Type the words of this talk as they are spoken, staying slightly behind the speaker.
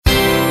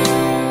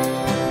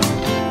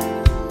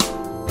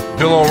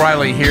Bill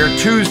O'Reilly here,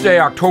 Tuesday,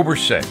 October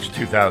 6,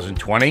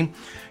 2020.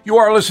 You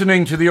are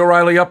listening to the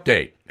O'Reilly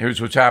Update.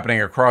 Here's what's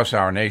happening across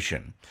our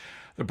nation.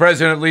 The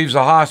president leaves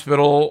the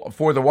hospital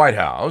for the White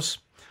House.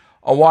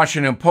 A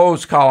Washington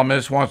Post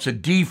columnist wants to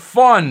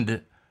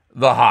defund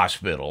the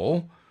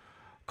hospital.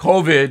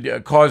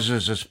 COVID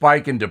causes a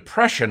spike in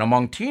depression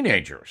among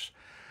teenagers.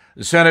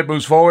 The Senate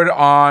moves forward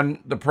on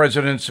the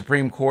president's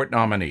Supreme Court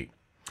nominee.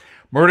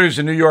 Murders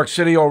in New York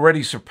City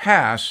already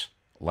surpass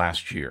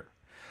last year.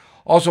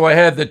 Also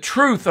ahead, the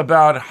truth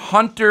about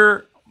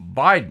Hunter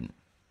Biden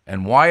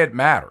and why it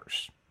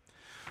matters.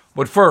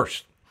 But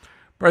first,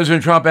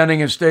 President Trump ending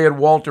his stay at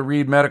Walter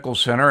Reed Medical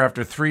Center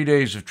after 3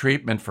 days of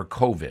treatment for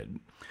COVID.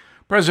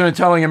 President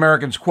telling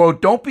Americans,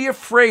 quote, "Don't be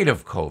afraid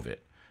of COVID.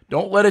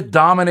 Don't let it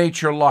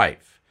dominate your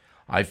life.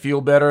 I feel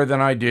better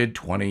than I did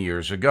 20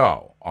 years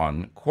ago,"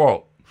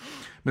 unquote.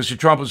 Mr.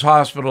 Trump was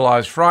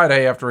hospitalized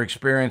Friday after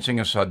experiencing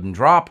a sudden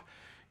drop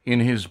in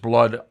his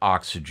blood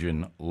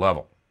oxygen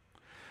level.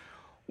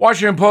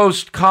 Washington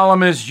Post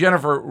columnist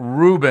Jennifer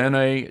Rubin,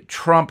 a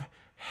Trump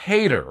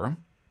hater,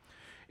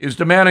 is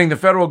demanding the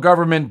federal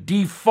government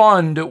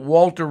defund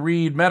Walter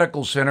Reed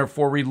Medical Center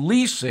for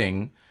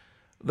releasing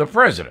the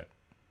president.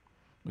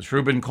 Ms.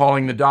 Rubin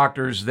calling the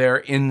doctors there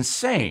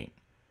insane.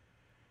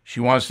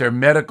 She wants their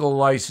medical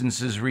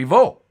licenses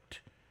revoked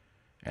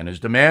and is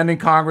demanding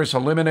Congress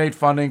eliminate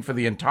funding for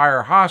the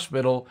entire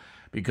hospital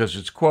because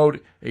it's,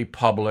 quote, a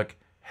public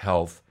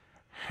health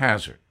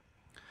hazard.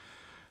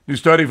 New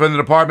study from the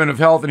Department of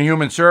Health and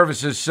Human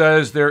Services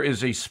says there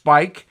is a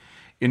spike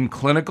in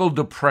clinical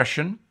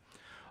depression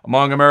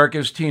among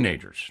America's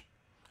teenagers,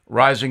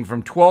 rising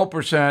from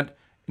 12%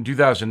 in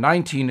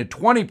 2019 to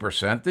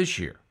 20% this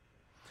year.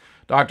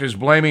 Doctors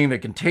blaming the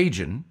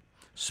contagion,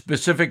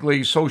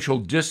 specifically social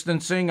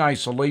distancing,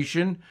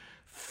 isolation,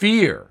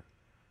 fear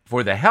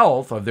for the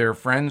health of their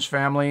friends,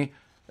 family,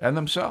 and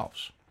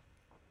themselves.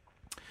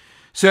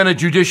 Senate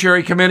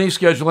Judiciary Committee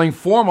scheduling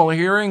formal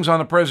hearings on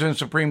the president's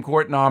Supreme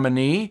Court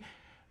nominee.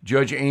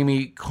 Judge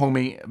Amy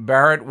Coney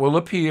Barrett will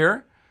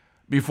appear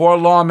before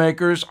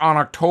lawmakers on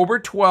October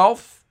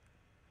 12th.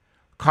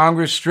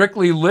 Congress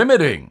strictly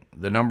limiting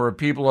the number of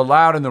people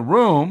allowed in the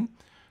room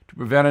to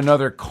prevent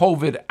another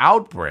COVID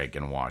outbreak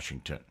in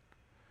Washington.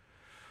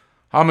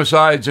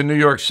 Homicides in New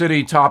York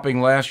City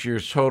topping last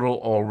year's total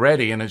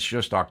already, and it's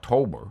just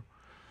October.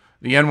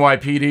 The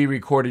NYPD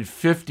recorded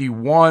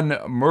 51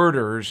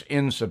 murders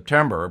in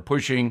September,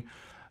 pushing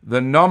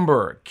the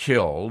number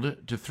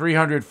killed to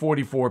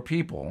 344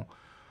 people,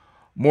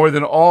 more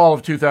than all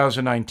of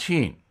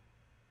 2019.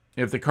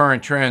 If the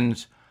current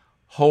trends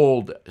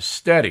hold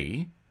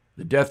steady,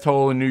 the death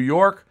toll in New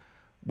York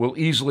will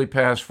easily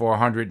pass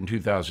 400 in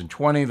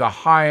 2020, the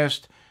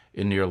highest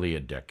in nearly a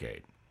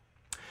decade.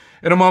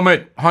 In a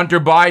moment, Hunter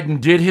Biden,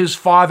 did his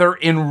father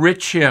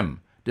enrich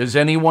him? Does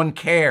anyone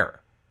care?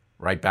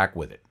 Right back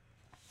with it.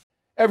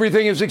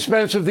 Everything is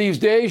expensive these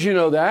days, you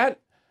know that.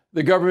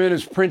 The government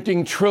is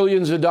printing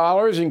trillions of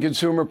dollars and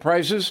consumer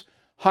prices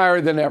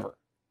higher than ever.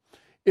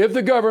 If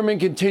the government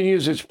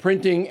continues its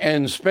printing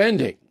and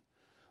spending,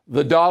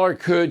 the dollar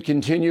could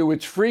continue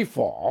its free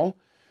fall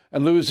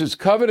and lose its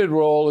coveted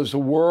role as the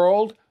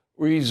world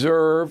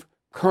reserve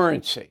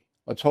currency.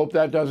 Let's hope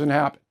that doesn't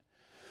happen.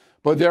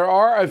 But there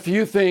are a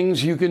few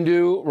things you can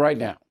do right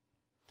now.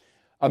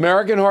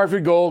 American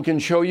Hartford Gold can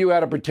show you how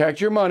to protect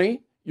your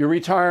money, your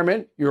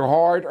retirement, your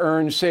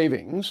hard-earned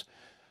savings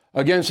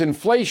against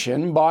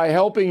inflation by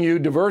helping you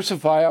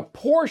diversify a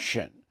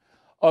portion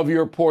of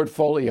your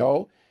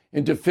portfolio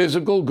into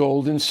physical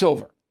gold and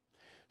silver.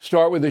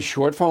 Start with a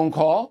short phone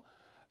call,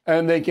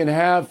 and they can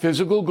have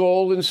physical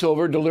gold and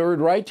silver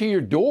delivered right to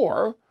your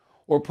door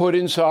or put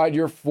inside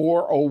your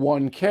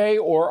 401k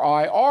or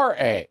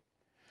IRA.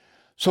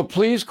 So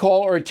please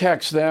call or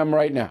text them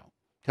right now.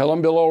 Tell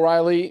them Bill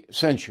O'Reilly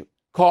sent you.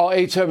 Call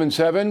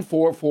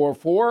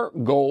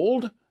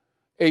 877-444-GOLD,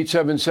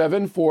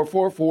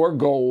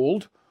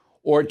 877-444-GOLD,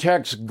 or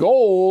text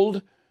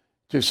GOLD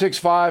to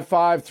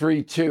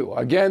 65532.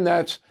 Again,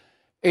 that's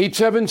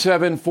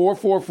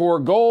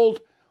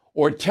 877-444-GOLD,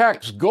 or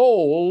text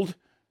GOLD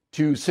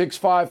to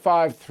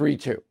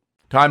 65532.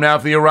 Time now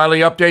for the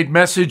O'Reilly Update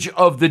message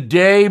of the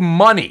day.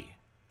 Money.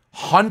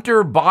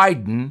 Hunter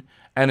Biden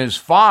and his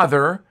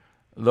father,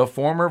 the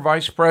former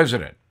vice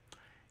president.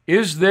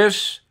 Is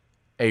this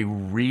a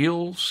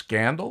real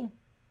scandal?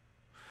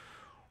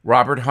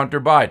 Robert Hunter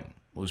Biden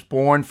was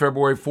born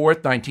February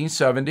 4th,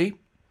 1970.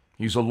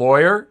 He's a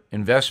lawyer,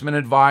 investment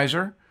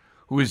advisor,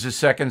 who is the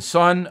second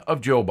son of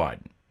Joe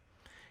Biden.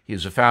 He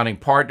is a founding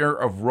partner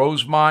of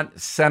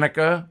Rosemont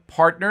Seneca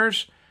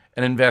Partners,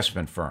 an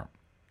investment firm.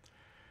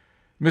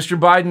 Mr.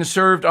 Biden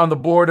served on the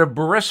board of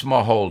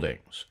Burisma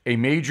Holdings, a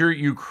major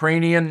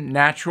Ukrainian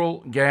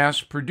natural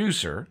gas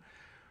producer,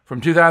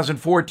 from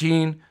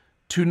 2014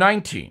 to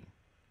 19.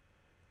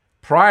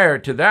 Prior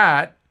to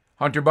that,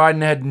 Hunter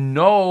Biden had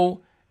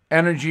no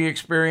energy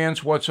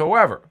experience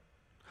whatsoever.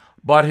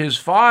 But his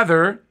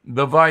father,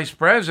 the vice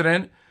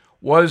president,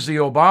 was the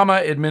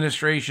Obama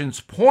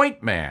administration's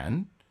point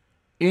man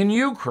in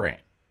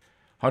Ukraine.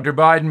 Hunter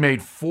Biden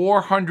made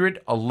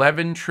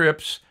 411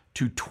 trips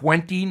to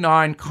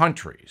 29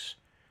 countries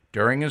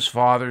during his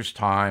father's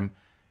time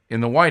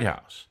in the White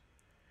House.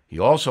 He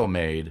also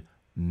made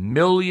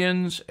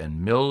millions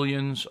and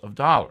millions of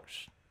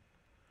dollars.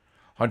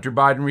 Hunter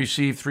Biden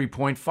received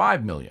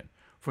 $3.5 million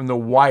from the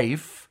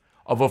wife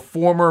of a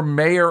former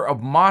mayor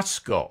of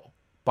Moscow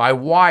by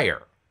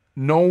wire.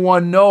 No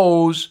one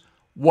knows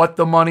what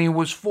the money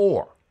was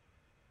for.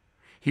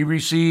 He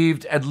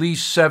received at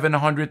least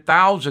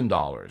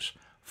 $700,000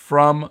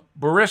 from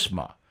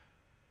Burisma,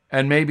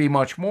 and maybe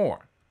much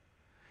more.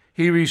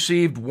 He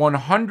received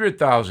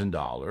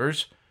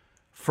 $100,000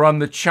 from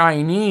the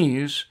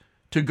Chinese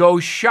to go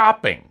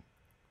shopping,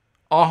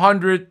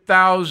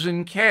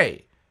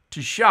 $100,000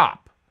 to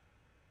shop.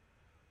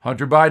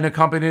 Hunter Biden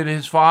accompanied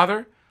his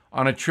father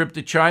on a trip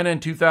to China in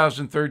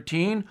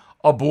 2013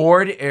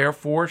 aboard Air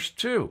Force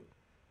Two.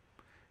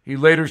 He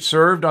later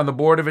served on the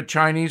board of a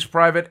Chinese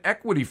private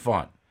equity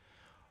fund,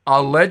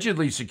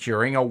 allegedly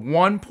securing a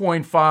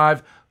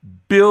 $1.5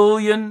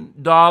 billion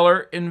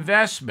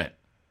investment.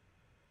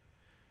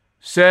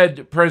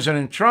 Said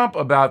President Trump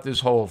about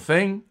this whole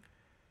thing,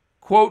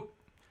 quote,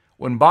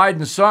 "When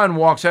Biden's son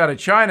walks out of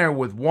China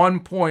with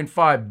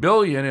 $1.5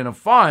 billion in a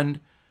fund,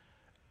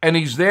 and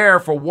he's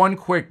there for one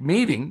quick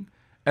meeting,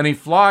 and he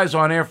flies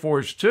on Air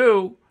Force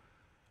Two,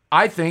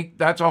 I think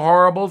that's a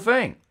horrible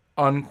thing,"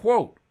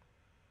 unquote.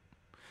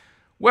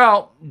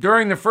 Well,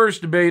 during the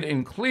first debate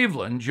in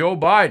Cleveland, Joe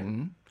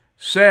Biden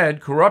said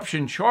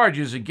corruption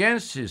charges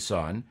against his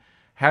son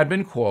had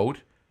been,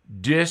 quote,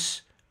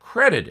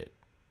 discredited.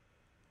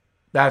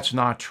 That's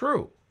not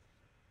true.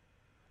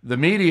 The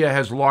media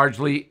has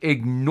largely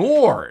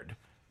ignored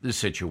the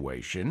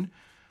situation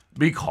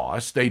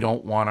because they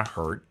don't want to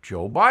hurt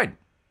Joe Biden.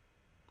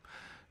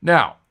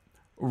 Now,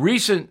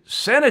 recent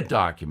Senate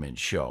documents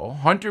show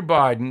Hunter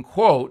Biden,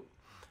 quote,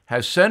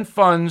 has sent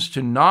funds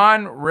to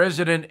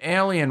non-resident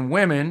alien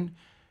women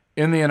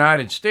in the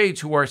United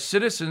States who are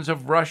citizens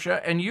of Russia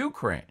and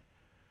Ukraine,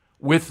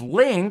 with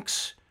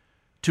links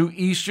to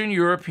Eastern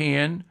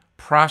European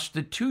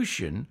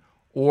prostitution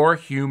or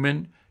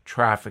human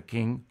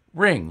trafficking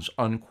rings,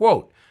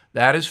 unquote.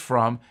 That is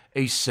from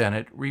a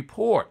Senate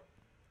report.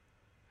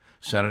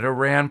 Senator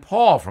Rand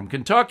Paul from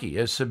Kentucky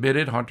has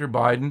submitted Hunter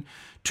Biden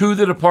to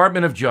the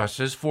Department of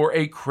Justice for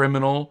a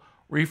criminal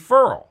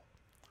referral.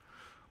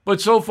 But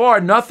so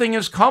far, nothing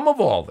has come of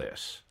all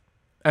this,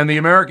 and the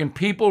American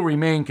people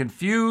remain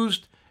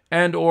confused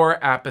and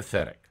or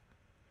apathetic.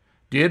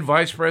 Did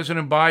Vice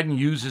President Biden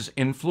use his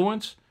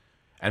influence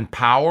and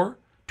power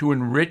to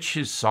enrich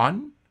his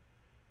son?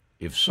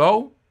 If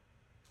so,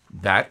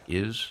 that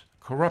is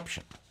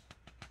corruption.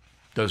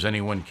 Does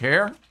anyone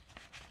care?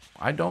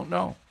 I don't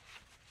know.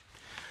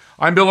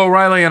 I'm Bill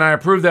O'Reilly, and I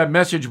approve that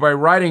message by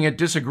writing it.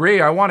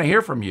 Disagree? I want to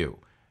hear from you.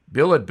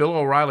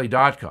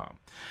 Bill@BillO'Reilly.com.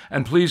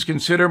 And please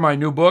consider my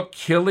new book,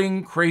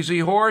 Killing Crazy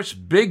Horse,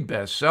 big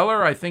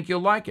bestseller. I think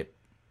you'll like it.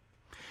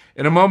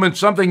 In a moment,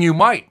 something you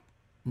might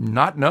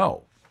not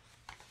know.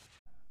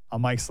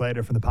 I'm Mike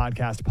Slater from the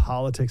podcast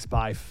Politics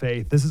by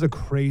Faith. This is a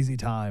crazy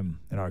time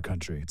in our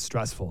country. It's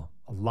stressful,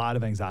 a lot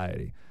of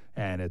anxiety,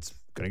 and it's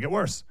going to get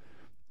worse.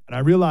 And I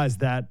realized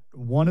that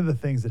one of the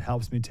things that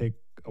helps me take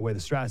away the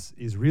stress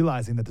is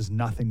realizing that there's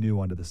nothing new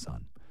under the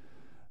sun.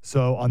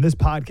 So on this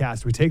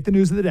podcast, we take the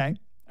news of the day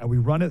and we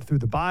run it through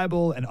the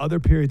Bible and other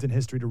periods in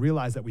history to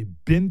realize that we've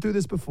been through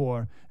this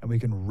before and we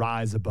can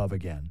rise above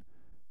again.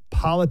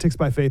 Politics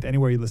by Faith,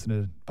 anywhere you listen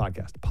to the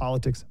podcast.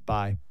 Politics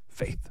by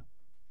Faith.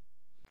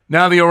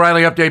 Now the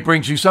O'Reilly Update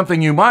brings you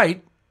something you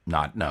might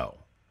not know.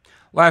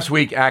 Last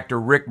week, actor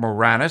Rick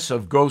Moranis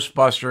of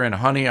Ghostbuster and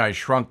Honey, I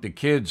Shrunk the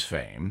Kids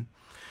fame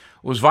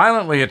was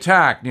violently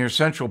attacked near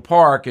Central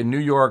Park in New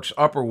York's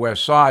Upper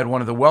West Side,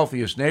 one of the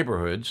wealthiest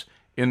neighborhoods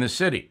in the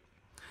city.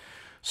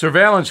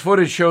 Surveillance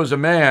footage shows a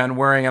man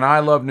wearing an I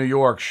Love New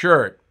York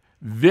shirt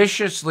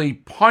viciously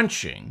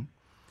punching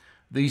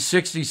the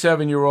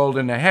 67-year-old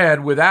in the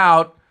head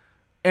without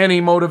any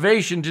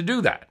motivation to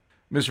do that.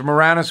 Mr.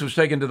 Moranis was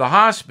taken to the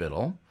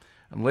hospital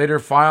and later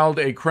filed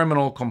a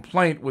criminal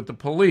complaint with the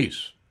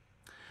police.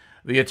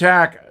 The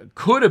attack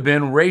could have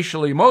been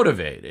racially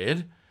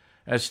motivated.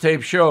 As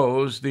tape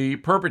shows, the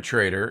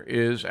perpetrator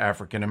is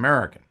African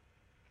American.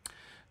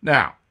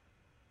 Now,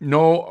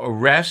 no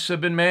arrests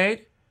have been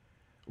made.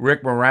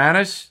 Rick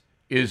Moranis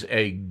is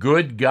a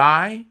good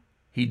guy.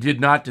 He did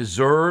not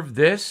deserve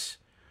this.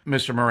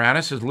 Mr.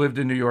 Moranis has lived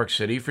in New York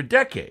City for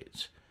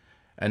decades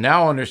and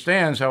now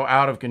understands how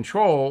out of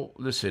control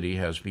the city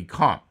has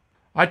become.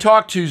 I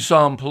talked to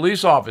some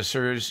police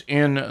officers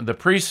in the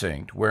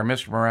precinct where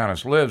Mr.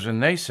 Moranis lives,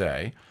 and they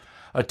say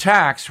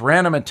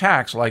random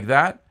attacks like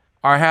that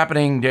are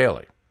happening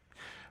daily.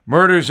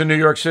 Murders in New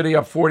York City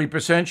up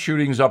 40%,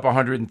 shootings up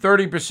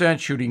 130%,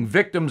 shooting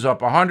victims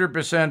up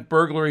 100%,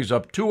 burglaries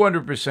up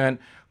 200%,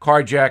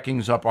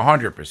 carjackings up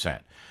 100%.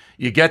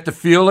 You get the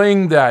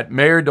feeling that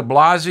Mayor de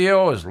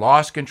Blasio has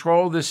lost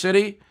control of the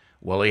city?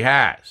 Well, he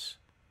has.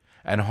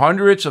 And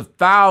hundreds of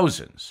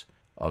thousands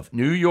of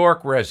New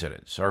York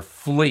residents are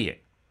fleeing.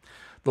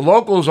 The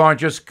locals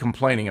aren't just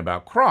complaining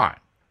about crime.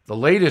 The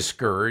latest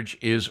scourge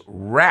is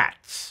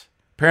rats.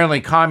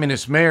 Apparently,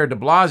 communist Mayor de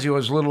Blasio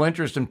has little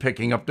interest in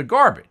picking up the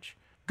garbage.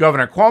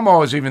 Governor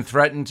Cuomo has even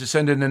threatened to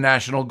send in the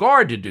National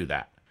Guard to do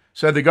that.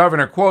 Said the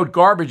governor, quote,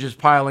 garbage is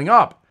piling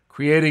up,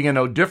 creating an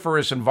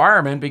odoriferous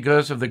environment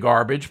because of the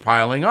garbage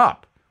piling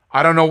up.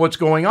 I don't know what's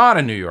going on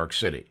in New York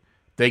City.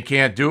 They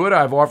can't do it.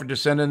 I've offered to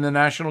send in the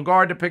National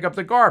Guard to pick up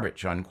the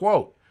garbage,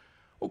 unquote.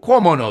 Well,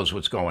 Cuomo knows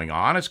what's going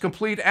on. It's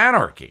complete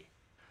anarchy.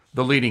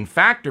 The leading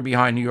factor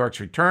behind New York's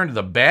return to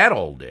the bad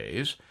old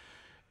days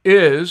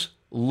is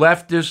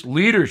leftist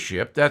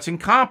leadership that's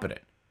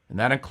incompetent, and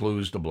that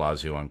includes de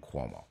Blasio and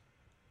Cuomo.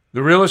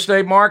 The real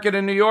estate market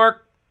in New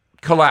York,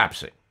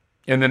 collapsing.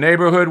 In the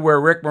neighborhood where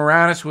Rick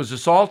Moranis was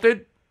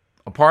assaulted,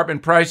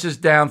 apartment prices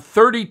down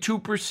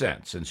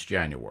 32% since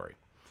January.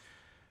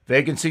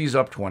 Vacancies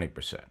up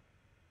 20%.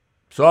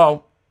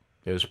 So,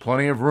 there's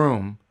plenty of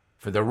room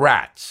for the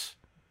rats,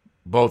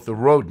 both the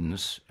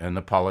rodents and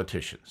the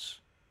politicians.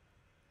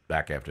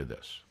 Back after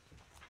this.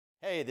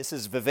 Hey, this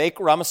is Vivek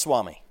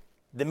Ramaswamy.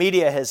 The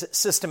media has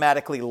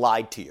systematically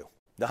lied to you.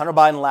 The Hunter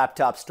Biden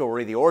laptop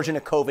story, the origin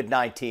of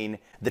COVID-19,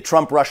 the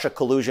Trump-Russia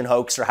collusion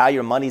hoax, or how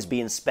your money's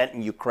being spent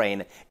in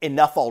Ukraine.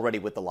 Enough already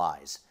with the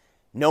lies.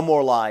 No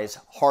more lies,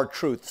 hard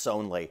truths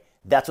only.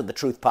 That's what the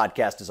Truth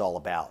Podcast is all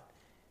about.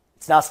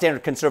 It's not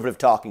standard conservative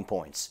talking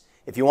points.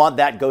 If you want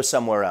that, go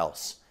somewhere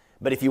else.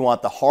 But if you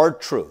want the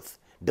hard truth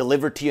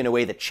delivered to you in a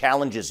way that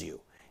challenges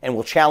you and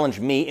will challenge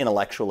me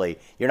intellectually,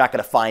 you're not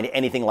going to find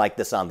anything like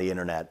this on the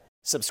internet.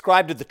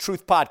 Subscribe to the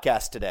Truth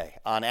Podcast today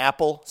on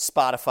Apple,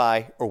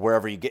 Spotify, or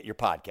wherever you get your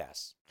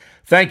podcasts.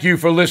 Thank you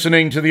for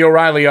listening to the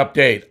O'Reilly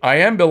Update. I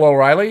am Bill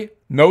O'Reilly.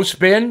 No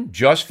spin,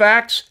 just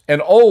facts,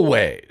 and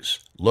always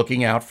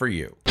looking out for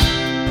you.